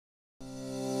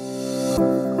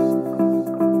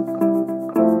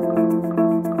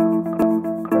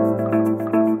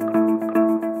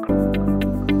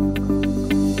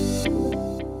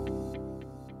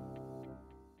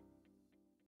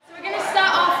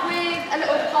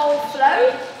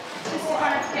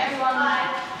everyone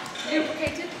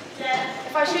lubricated.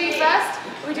 If I show you first,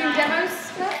 are we doing demos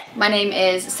first? My name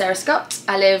is Sarah Scott.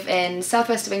 I live in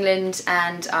southwest of England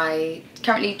and I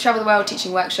currently travel the world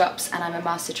teaching workshops, and I'm a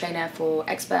master trainer for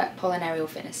XPERT pole and aerial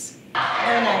fitness.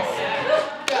 Very nice.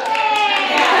 Got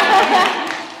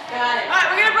it. Alright,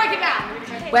 we're going to break it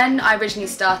down. When I originally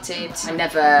started, I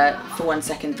never for one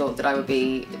second thought that I would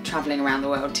be travelling around the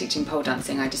world teaching pole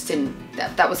dancing. I just didn't,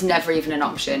 that was never even an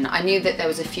option. I knew that there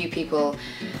was a few people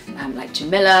like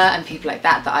Jamila and people like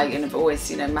that I have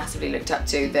always, massively looked up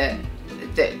to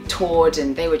that toured,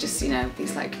 and they were just,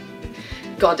 these like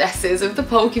goddesses of the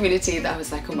pole community that I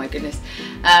was like, oh my goodness.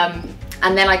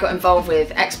 And then I got involved with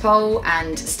Xpole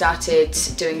and started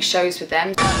doing shows with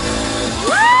them.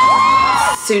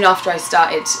 Soon after I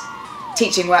started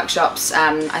teaching workshops,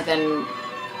 I then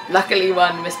luckily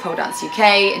won Miss Pole Dance UK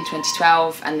in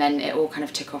 2012, and then it all kind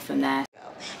of took off from there.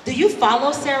 Do you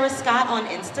follow Sarah Scott on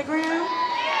Instagram?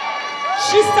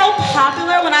 She's so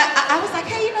popular. When I was like,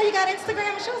 hey, you got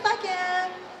Instagram? And she was like, yeah.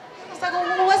 I was like,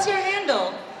 well, what's your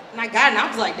handle? And I got it, and I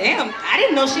was like, damn, I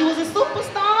didn't know she was a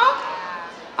superstar.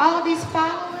 All these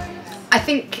followers. I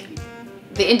think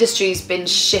the industry's been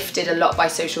shifted a lot by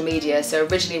social media. So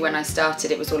originally when I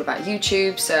started, it was all about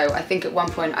YouTube. So I think at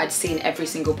one point I'd seen every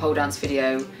single pole dance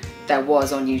video there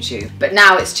was on YouTube. But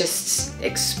now it's just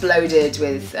exploded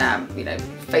with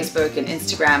Facebook and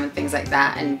Instagram and things like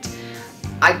that. And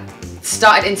I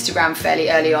started Instagram fairly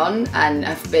early on and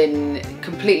have been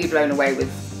completely blown away with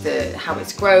how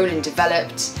it's grown and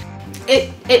developed.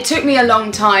 It took me a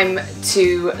long time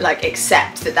to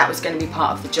accept that was going to be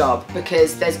part of the job,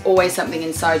 because there's always something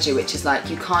inside you which is like,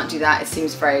 you can't do that. It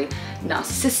seems very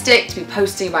narcissistic to be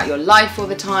posting about your life all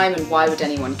the time, and why would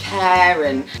anyone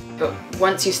care? But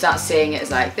once you start seeing it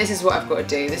as like, this is what I've got to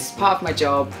do, this is part of my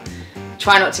job,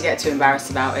 try not to get too embarrassed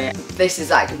about it. This is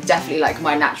definitely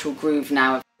my natural groove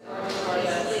now.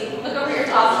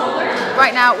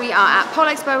 Right now we are at Pole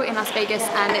Expo in Las Vegas,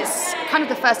 and it's kind of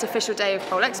the first official day of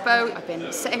Pole Expo. I've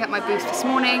been setting up my booth this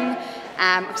morning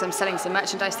because I'm selling some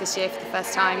merchandise this year for the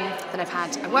first time. Then I've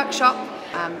had a workshop,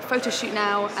 photo shoot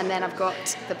now, and then I've got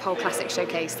the Pole Classic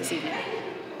showcase this evening.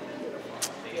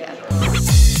 Yeah.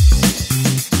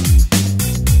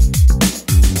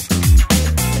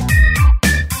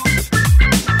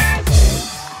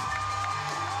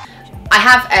 I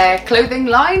have a clothing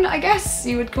line, I guess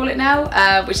you would call it now,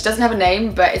 which doesn't have a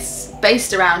name, but it's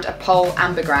based around a pole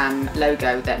ambergram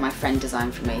logo that my friend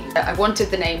designed for me. I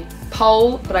wanted the name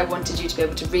Pole, but I wanted you to be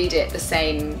able to read it the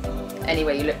same any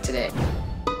way you looked at it.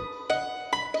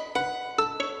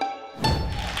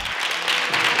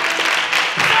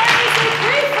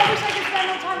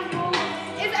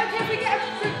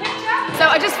 So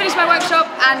I just finished my workshop,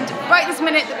 and right this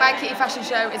minute the Bad Kitty fashion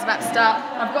show is about to start.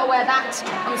 I've got to wear that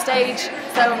on stage,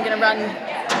 so I'm going to run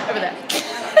over there.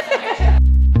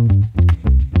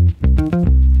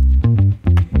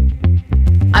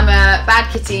 I'm a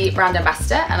Bad Kitty brand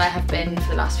ambassador, and I have been for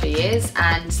the last few years,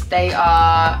 and they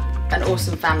are an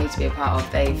awesome family to be a part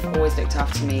of. They've always looked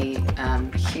after me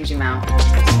a huge amount.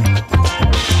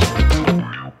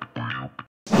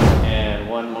 And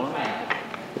one more.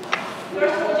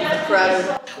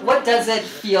 What does it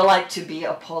feel like to be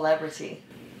a polebrity?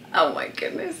 Oh my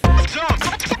goodness.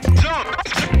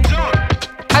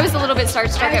 I was a little bit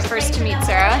starstruck at first to meet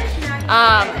Sarah,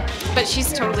 but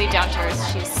she's totally down to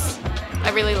earth.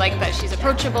 I really like that she's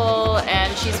approachable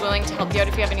and she's willing to help you out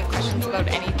if you have any questions about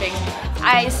anything.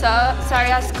 I saw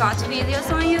Sarah Scott's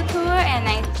videos on YouTube, and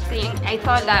I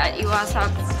thought that it was a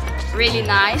really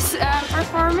nice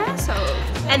performance.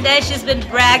 And then she's been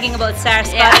bragging about Sarah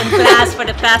Scott in class for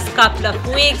the past couple of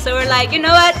weeks. So we're like, you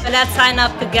know what? Let's sign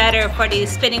up together for the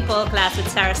spinning pole class with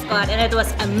Sarah Scott. And it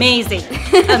was amazing.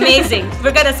 Amazing.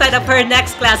 We're gonna sign up for her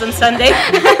next class on Sunday.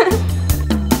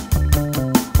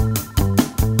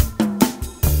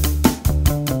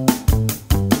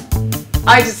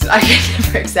 I can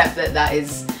never accept that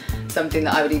is something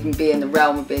that I would even be in the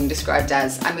realm of being described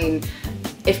as. I mean,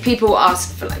 if people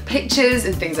ask for pictures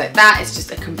and things like that, it's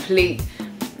just a complete,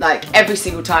 every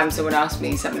single time someone asks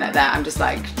me something like that, I'm just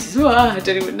I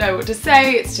don't even know what to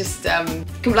say. It's just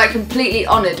completely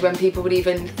honoured when people would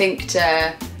even think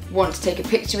to want to take a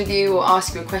picture with you or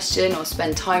ask you a question or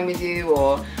spend time with you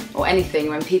or anything.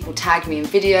 When people tag me in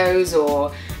videos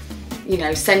or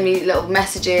send me little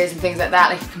messages and things like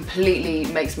that, it completely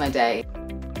makes my day.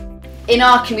 In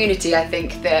our community, I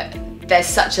think that there's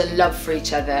such a love for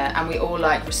each other, and we all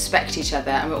respect each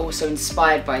other, and we're also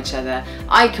inspired by each other.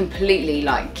 I completely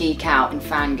geek out and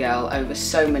fangirl over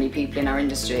so many people in our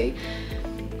industry.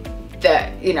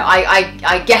 that, you know,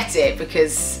 I get it,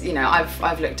 because, you know,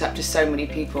 I've looked up to so many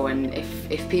people, and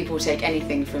if people take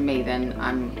anything from me, then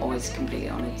I'm always completely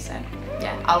honoured. So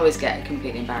yeah, I'll always get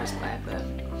completely embarrassed by it, but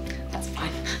that's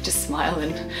fine. Just smile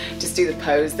and just do the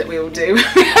pose that we all do when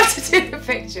we have to do the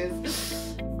pictures.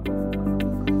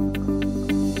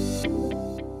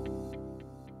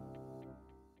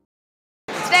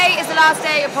 Today is the last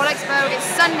day of Pole Expo. It's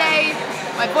Sunday.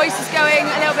 My voice is going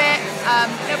a little bit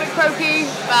croaky,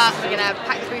 but we're gonna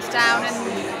pack the booth down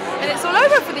and it's all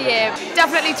over for the year.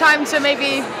 Definitely time to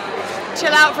maybe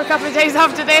chill out for a couple of days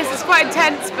after this. It's quite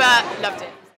intense, but loved it.